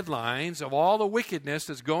read the headlines of all the wickedness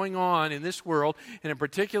that's going on in this world, and in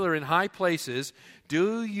particular in high places,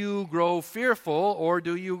 do you grow fearful or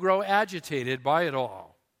do you grow agitated by it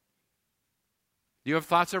all? Do you have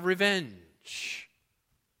thoughts of revenge?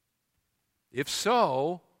 If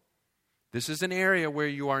so, this is an area where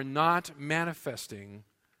you are not manifesting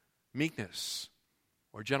meekness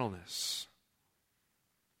or gentleness.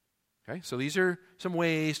 Okay, so these are some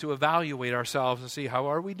ways to evaluate ourselves and see how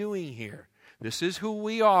are we doing here. This is who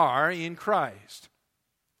we are in Christ.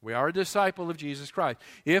 We are a disciple of Jesus Christ.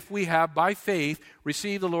 If we have, by faith,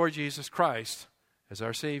 received the Lord Jesus Christ as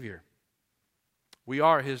our Savior, we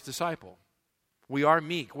are His disciple. We are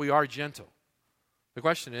meek. We are gentle. The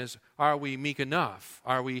question is, are we meek enough?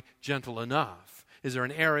 Are we gentle enough? Is there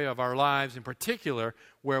an area of our lives in particular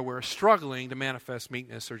where we're struggling to manifest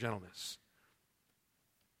meekness or gentleness?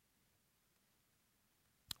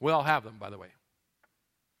 We all have them, by the way.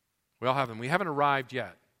 We all have them. We haven't arrived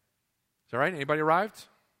yet. Is that right? Anybody arrived?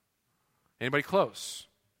 Anybody close?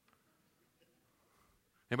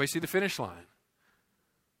 Anybody see the finish line?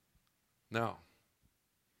 No.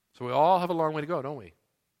 So we all have a long way to go, don't we?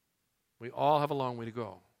 We all have a long way to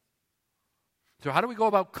go. So how do we go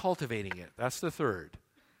about cultivating it? That's the third.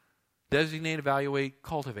 Designate, evaluate,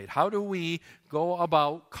 cultivate. How do we go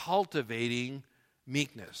about cultivating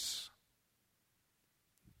meekness?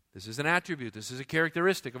 This is an attribute. This is a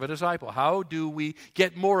characteristic of a disciple. How do we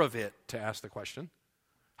get more of it, to ask the question?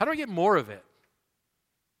 How do I get more of it?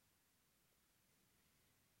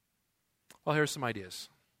 Well, here's some ideas.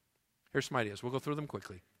 We'll go through them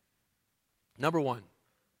quickly. Number one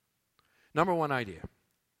idea.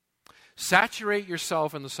 Saturate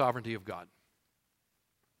yourself in the sovereignty of God.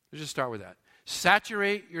 Let's just start with that.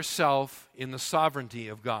 Saturate yourself in the sovereignty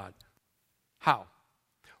of God. How?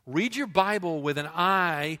 Read your Bible with an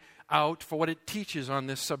eye out for what it teaches on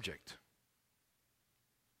this subject.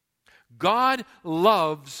 God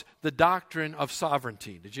loves the doctrine of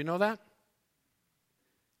sovereignty. Did you know that?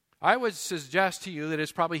 I would suggest to you that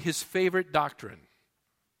it's probably His favorite doctrine,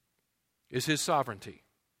 is His sovereignty.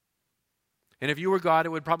 And if you were God, it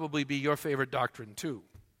would probably be your favorite doctrine too.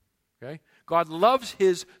 Okay? God loves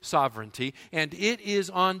His sovereignty, and it is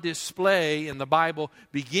on display in the Bible,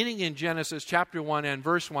 beginning in Genesis chapter 1 and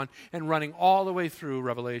verse 1, and running all the way through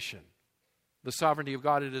Revelation. The sovereignty of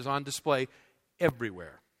God, it is on display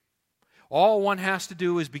everywhere. All one has to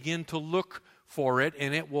do is begin to look for it,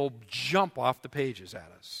 and it will jump off the pages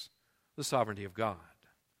at us. The sovereignty of God.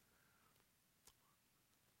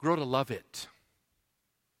 Grow to love it.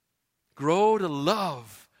 Grow to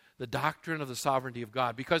love the doctrine of the sovereignty of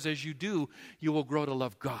God, because as you do, you will grow to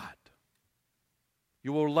love God.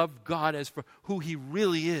 You will love God as for who He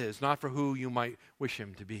really is, not for who you might wish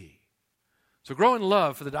Him to be. So grow in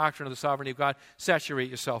love for the doctrine of the sovereignty of God.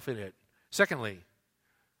 Saturate yourself in it. Secondly,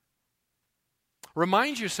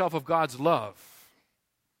 remind yourself of God's love.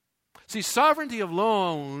 See, sovereignty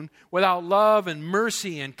alone, without love and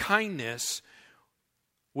mercy and kindness,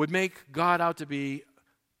 would make God out to be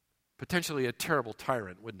potentially a terrible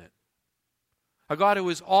tyrant, wouldn't it? A God who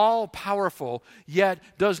is all-powerful, yet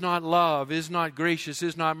does not love, is not gracious,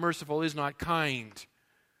 is not merciful, is not kind,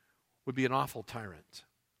 would be an awful tyrant.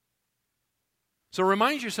 So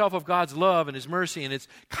remind yourself of God's love and His mercy and His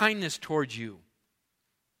kindness towards you.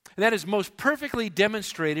 And that is most perfectly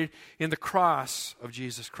demonstrated in the cross of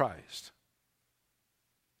Jesus Christ.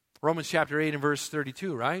 Romans chapter 8 and verse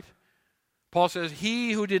 32, right? Paul says,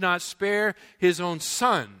 He who did not spare His own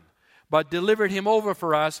Son, but delivered Him over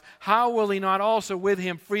for us, how will He not also with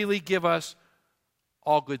Him freely give us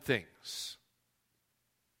all good things?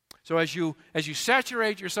 So as you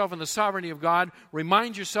saturate yourself in the sovereignty of God,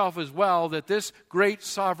 remind yourself as well that this great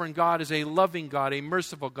sovereign God is a loving God, a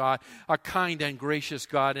merciful God, a kind and gracious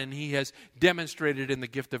God, and He has demonstrated in the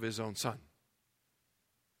gift of His own Son.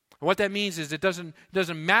 And what that means is it doesn't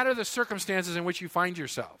matter the circumstances in which you find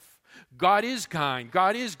yourself. God is kind,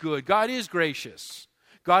 God is good, God is gracious,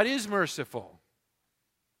 God is merciful.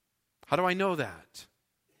 How do I know that?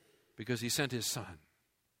 Because He sent His Son.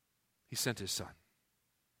 He sent His Son.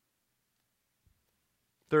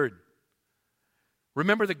 Third,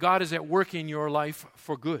 remember that God is at work in your life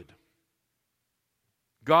for good.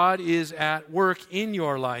 God is at work in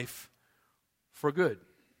your life for good.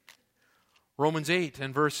 Romans 8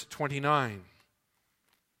 and verse 29.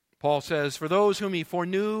 Paul says, For those whom He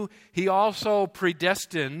foreknew, He also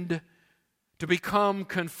predestined to become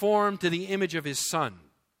conformed to the image of His Son,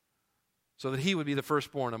 so that He would be the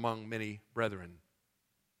firstborn among many brethren.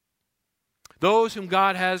 Those whom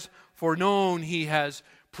God has foreknown, He has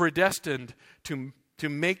predestined to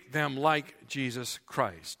make them like Jesus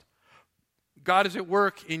Christ. God is at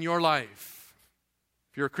work in your life,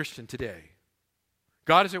 if you're a Christian today.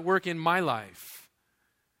 God is at work in my life,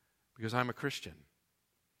 because I'm a Christian.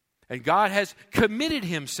 And God has committed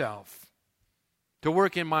Himself to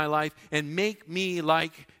work in my life and make me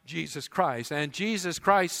like Jesus Christ. And Jesus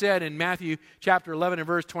Christ said in Matthew chapter 11 and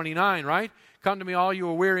verse 29, right? Come to me all you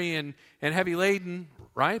are weary and heavy laden,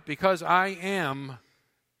 right? Because I am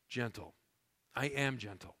gentle. I am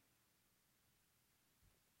gentle.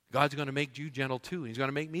 God's going to make you gentle too. He's going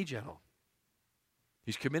to make me gentle.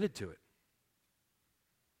 He's committed to it.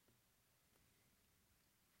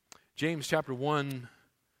 James chapter 1.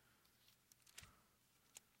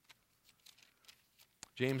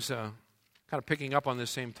 James kind of picking up on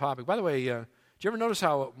this same topic. By the way, did you ever notice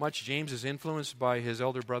how much James is influenced by his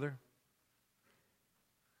elder brother?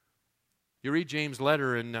 You read James'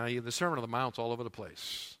 letter and the Sermon on the Mount's all over the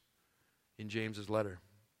place in James's letter.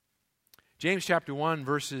 James chapter 1,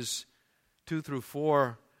 verses 2 through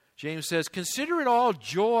 4, James says, Consider it all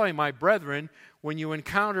joy, my brethren, when you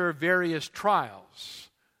encounter various trials.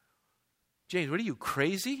 James, what are you,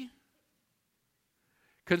 crazy?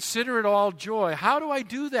 Consider it all joy. How do I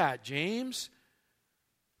do that, James?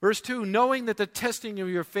 Verse 2, knowing that the testing of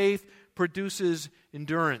your faith produces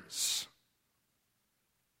endurance.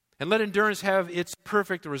 And let endurance have its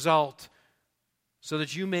perfect result, so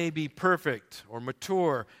that you may be perfect or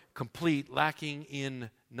mature, complete, lacking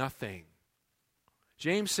in nothing.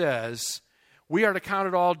 James says, we are to count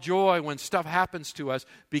it all joy when stuff happens to us,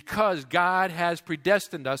 because God has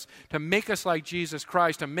predestined us to make us like Jesus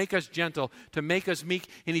Christ, to make us gentle, to make us meek,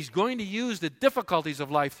 and He's going to use the difficulties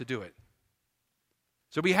of life to do it.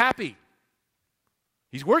 So be happy.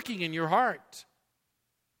 He's working in your heart.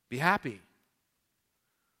 Be happy.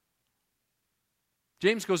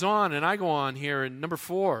 James goes on, and I go on here in number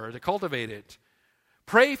 4, to cultivate it.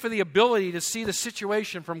 Pray for the ability to see the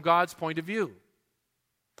situation from God's point of view.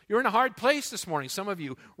 You're in a hard place this morning, some of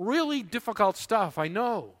you. Really difficult stuff, I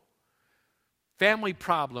know. Family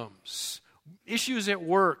problems, issues at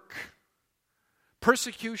work,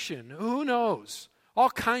 persecution, who knows? All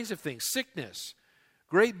kinds of things, sickness,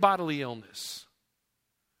 great bodily illness.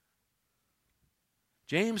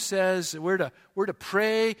 James says we're to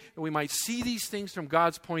pray and we might see these things from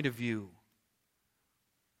God's point of view.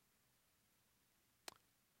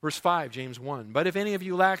 Verse 5, James 1. But if any of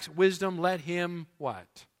you lacks wisdom, let him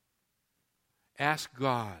what? Ask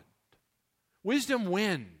God. Wisdom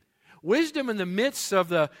when? Wisdom in the midst of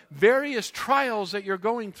the various trials that you're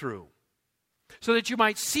going through, so that you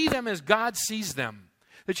might see them as God sees them.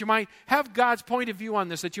 That you might have God's point of view on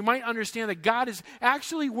this, that you might understand that God is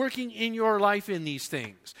actually working in your life in these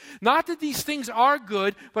things. Not that these things are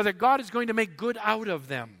good, but that God is going to make good out of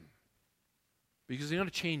them. Because He's going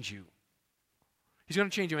to change you. He's going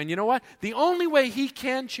to change you. And you know what? The only way He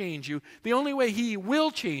can change you, the only way He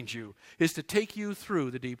will change you, is to take you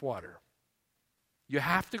through the deep water. You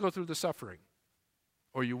have to go through the suffering,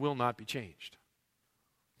 or you will not be changed.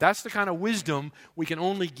 That's the kind of wisdom we can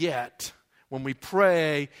only get when we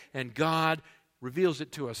pray and God reveals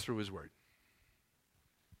it to us through His Word.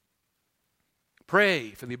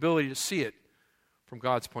 Pray for the ability to see it from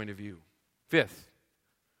God's point of view. Fifth,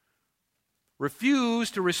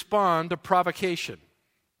 refuse to respond to provocation.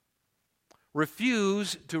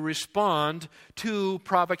 Refuse to respond to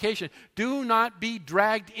provocation. Do not be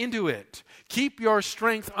dragged into it. Keep your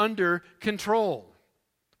strength under control.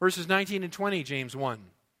 Verses 19 and 20, James 1.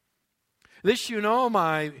 This you know,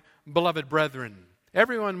 my beloved brethren.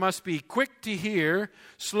 Everyone must be quick to hear,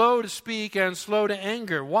 slow to speak, and slow to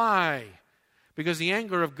anger. Why? Because the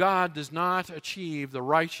anger of God does not achieve the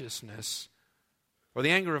righteousness, or the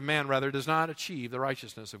anger of man, rather, does not achieve the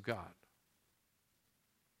righteousness of God.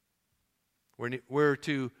 We're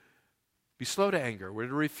to be slow to anger. We're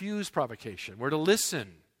to refuse provocation. We're to listen,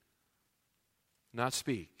 not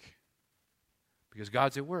speak, because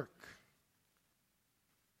God's at work.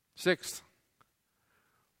 Sixth,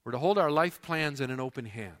 we're to hold our life plans in an open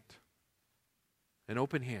hand. An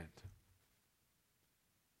open hand.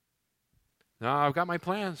 Now, I've got my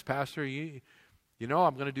plans, Pastor. You know,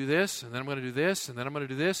 I'm going to do this, and then I'm going to do this, and then I'm going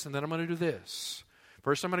to do this, and then I'm going to do this.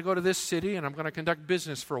 First, I'm going to go to this city, and I'm going to conduct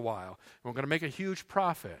business for a while. And we're going to make a huge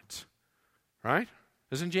profit. Right?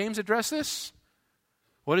 Doesn't James address this?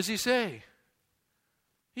 What does he say?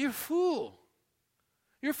 You're a fool.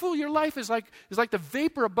 You're a fool. Your life is like the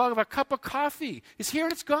vapor above a cup of coffee. It's here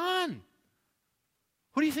and it's gone.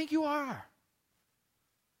 Who do you think you are?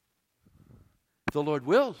 If the Lord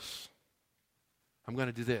wills, I'm going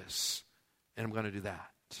to do this, and I'm going to do that.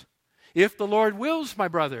 If the Lord wills, my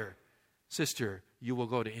brother, sister, you will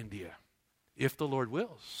go to India. If the Lord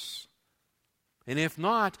wills. And if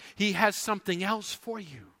not, He has something else for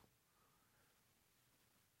you.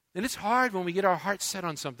 And it's hard when we get our hearts set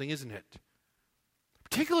on something, isn't it?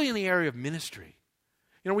 Particularly in the area of ministry.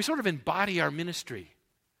 You know, we sort of embody our ministry.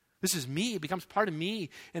 This is me. It becomes part of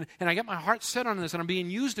me. And I get my heart set on this, and I'm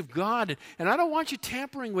being used of God. And I don't want you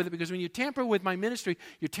tampering with it, because when you tamper with my ministry,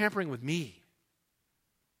 you're tampering with me.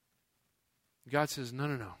 God says,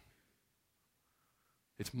 no.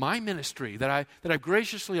 It's my ministry that I've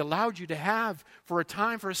graciously allowed you to have for a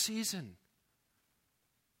time, for a season.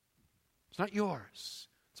 It's not yours.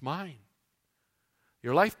 It's mine.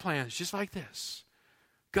 Your life plan is just like this.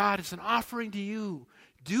 God, it's an offering to you.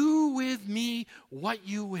 Do with me what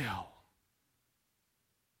you will.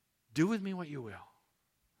 Do with me what you will.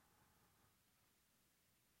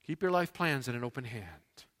 Keep your life plans in an open hand.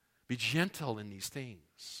 Be gentle in these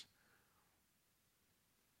things.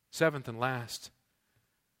 Seventh and last,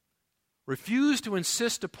 refuse to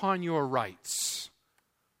insist upon your rights,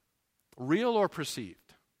 real or perceived.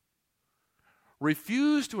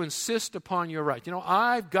 Refuse to insist upon your rights. You know,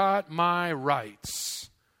 I've got my rights.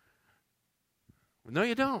 No,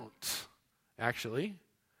 you don't, actually.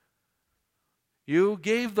 You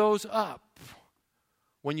gave those up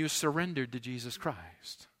when you surrendered to Jesus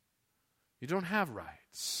Christ. You don't have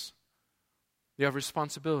rights. You have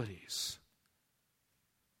responsibilities.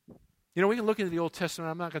 You know, we can look into the Old Testament.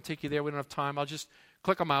 I'm not going to take you there. We don't have time. I'll just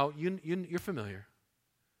click them out. You're familiar.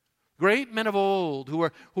 Great men of old who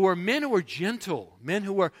are men who were gentle, men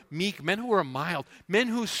who were meek, men who were mild, men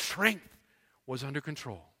whose strength was under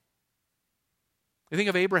control. You think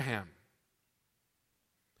of Abraham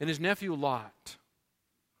and his nephew Lot.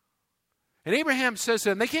 And Abraham says to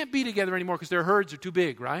them, they can't be together anymore because their herds are too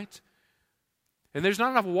big, right? And there's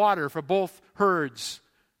not enough water for both herds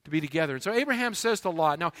to be together. And so Abraham says to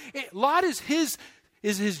Lot, now Lot is his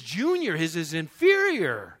junior, his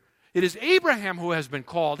inferior. It is Abraham who has been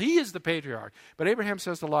called. He is the patriarch. But Abraham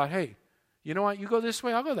says to Lot, hey, you know what? You go this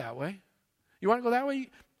way, I'll go that way. You want to go that way?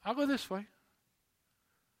 I'll go this way.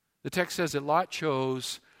 The text says that Lot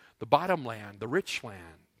chose the bottom land, the rich land.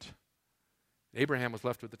 Abraham was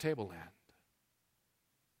left with the tableland.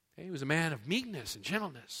 He was a man of meekness and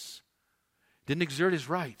gentleness. Didn't exert his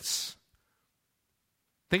rights.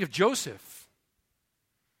 Think of Joseph.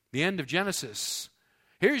 The end of Genesis.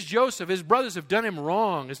 Here's Joseph. His brothers have done him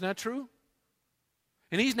wrong. Isn't that true?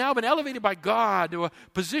 And he's now been elevated by God to a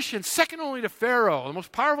position second only to Pharaoh, the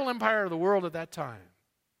most powerful empire of the world at that time.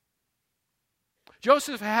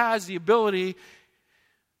 Joseph has the ability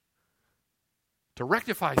to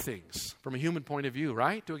rectify things from a human point of view,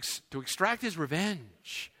 right? To extract his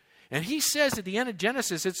revenge. And he says at the end of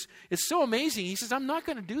Genesis, it's so amazing. He says, I'm not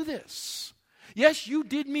going to do this. Yes, you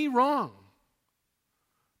did me wrong.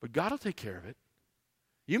 But God will take care of it.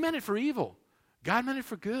 You meant it for evil. God meant it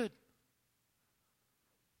for good.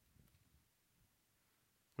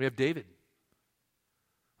 We have David,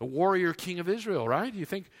 a warrior king of Israel, right? You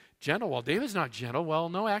think gentle. Well, David's not gentle. Well,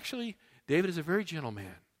 no, actually, David is a very gentle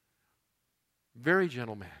man. Very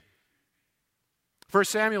gentle man. 1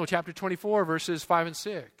 Samuel chapter 24, verses 5 and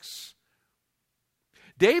 6.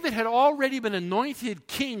 David had already been anointed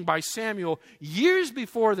king by Samuel years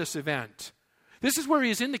before this event. This is where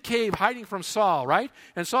he is in the cave hiding from Saul, right?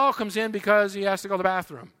 And Saul comes in because he has to go to the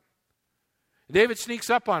bathroom. David sneaks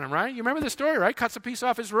up on him, right? You remember the story, right? Cuts a piece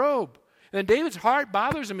off his robe. And then David's heart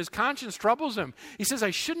bothers him. His conscience troubles him. He says,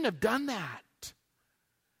 I shouldn't have done that.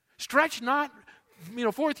 Stretch not,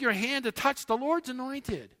 forth your hand to touch the Lord's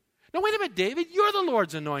anointed. No, wait a minute, David. You're the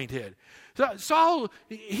Lord's anointed. Saul,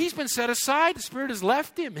 he's been set aside. The Spirit has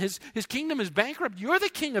left him. His kingdom is bankrupt. You're the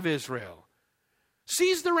king of Israel.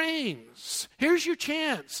 Seize the reins. Here's your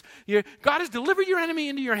chance. God has delivered your enemy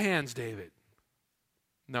into your hands, David.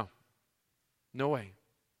 No. No way.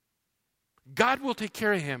 God will take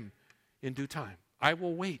care of him in due time. I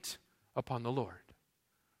will wait upon the Lord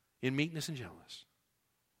in meekness and gentleness.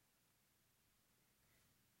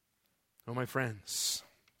 Oh, my friends,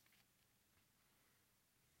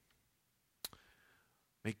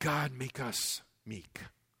 may God make us meek.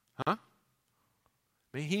 Huh?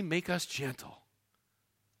 May He make us gentle.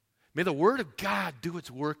 May the Word of God do its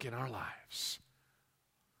work in our lives.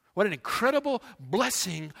 What an incredible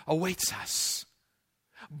blessing awaits us.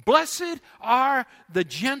 Blessed are the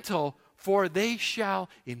gentle, for they shall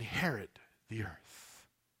inherit the earth.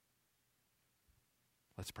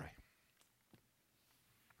 Let's pray.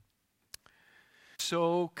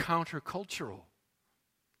 So countercultural.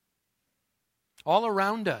 All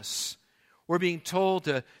around us, we're being told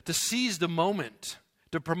to seize the moment,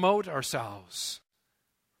 to promote ourselves,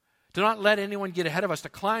 to not let anyone get ahead of us, to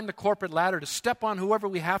climb the corporate ladder, to step on whoever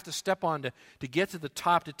we have to step on to get to the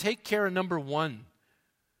top, to take care of number one,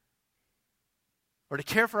 or to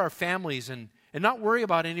care for our families and not worry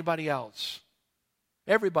about anybody else.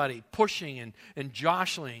 Everybody pushing and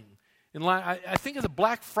jostling. I think of the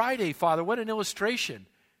Black Friday, Father, what an illustration.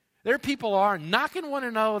 There people are knocking one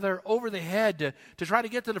another over the head to try to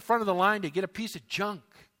get to the front of the line to get a piece of junk.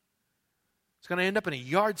 It's going to end up in a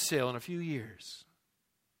yard sale in a few years.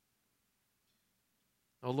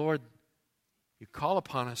 Oh, Lord, you call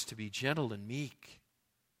upon us to be gentle and meek.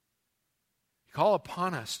 You call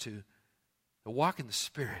upon us to walk in the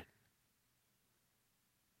Spirit.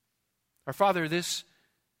 Our Father, this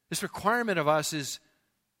requirement of us is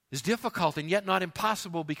difficult and yet not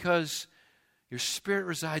impossible because your Spirit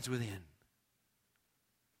resides within.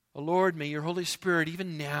 Oh, Lord, may your Holy Spirit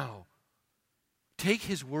even now take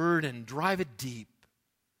His Word and drive it deep.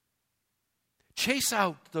 Chase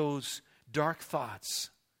out those dark thoughts.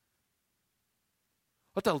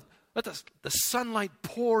 Let the sunlight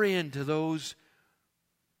pour into those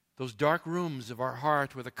dark rooms of our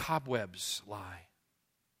heart where the cobwebs lie.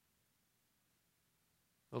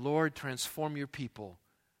 The Lord, transform your people.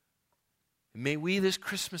 And may we this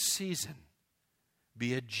Christmas season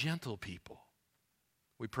be a gentle people.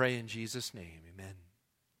 We pray in Jesus' name. Amen.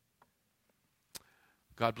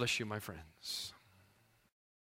 God bless you, my friends.